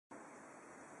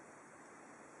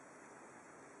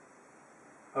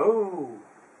Oh,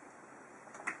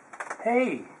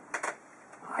 hey.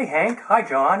 Hi, Hank. Hi,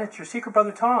 John. It's your secret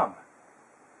brother, Tom.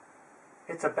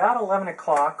 It's about 11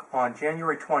 o'clock on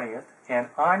January 20th, and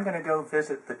I'm going to go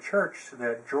visit the church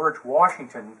that George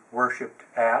Washington worshipped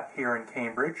at here in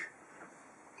Cambridge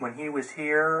when he was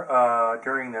here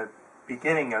during the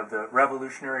beginning of the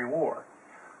Revolutionary War.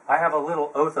 I have a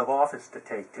little oath of office to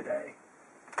take today.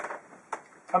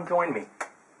 Come join me.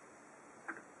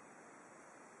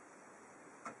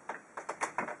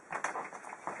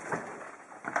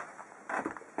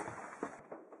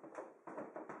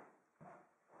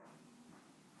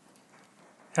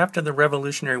 After the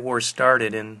Revolutionary War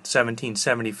started in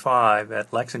 1775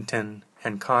 at Lexington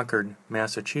and Concord,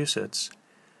 Massachusetts,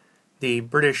 the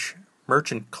British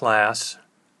merchant class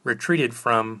retreated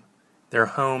from their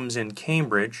homes in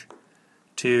Cambridge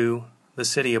to the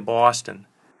city of Boston.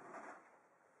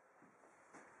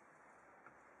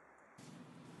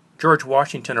 George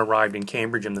Washington arrived in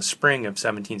Cambridge in the spring of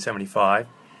 1775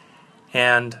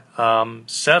 and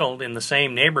settled in the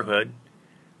same neighborhood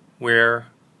where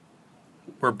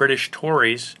British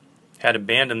Tories had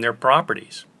abandoned their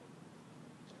properties.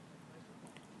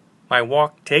 My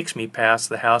walk takes me past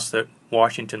the house that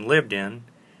Washington lived in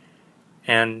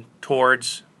and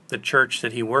towards the church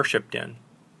that he worshipped in.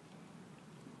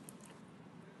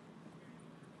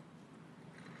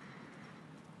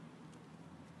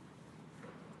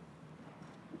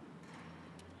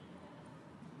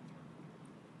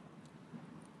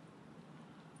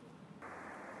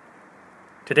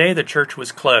 Today the church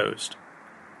was closed.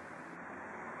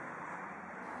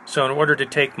 So in order to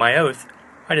take my oath,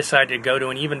 I decided to go to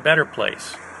an even better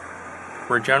place,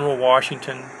 where General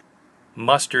Washington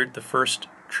mustered the first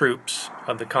troops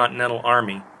of the Continental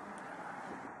Army.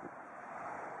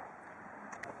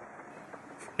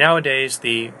 Nowadays,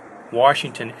 the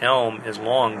Washington Elm is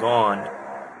long gone,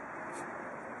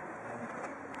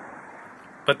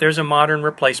 but there's a modern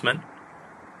replacement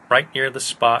right near the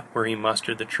spot where he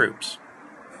mustered the troops.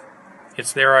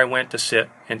 It's there I went to sit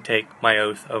and take my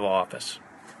oath of office.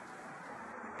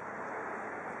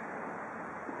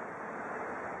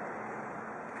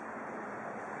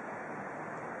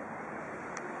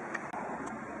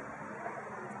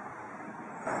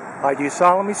 I do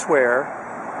solemnly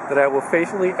swear that I will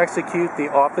faithfully execute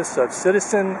the office of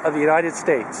Citizen of the United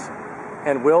States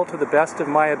and will, to the best of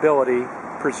my ability,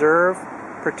 preserve,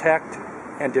 protect,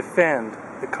 and defend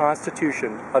the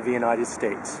Constitution of the United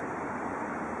States.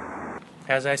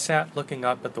 As I sat looking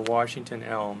up at the Washington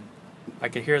Elm, I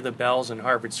could hear the bells in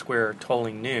Harvard Square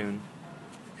tolling noon,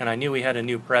 and I knew we had a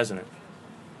new president.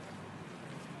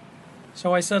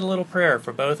 So I said a little prayer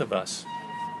for both of us,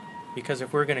 because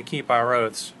if we're going to keep our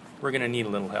oaths, we're going to need a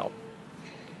little help.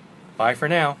 Bye for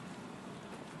now.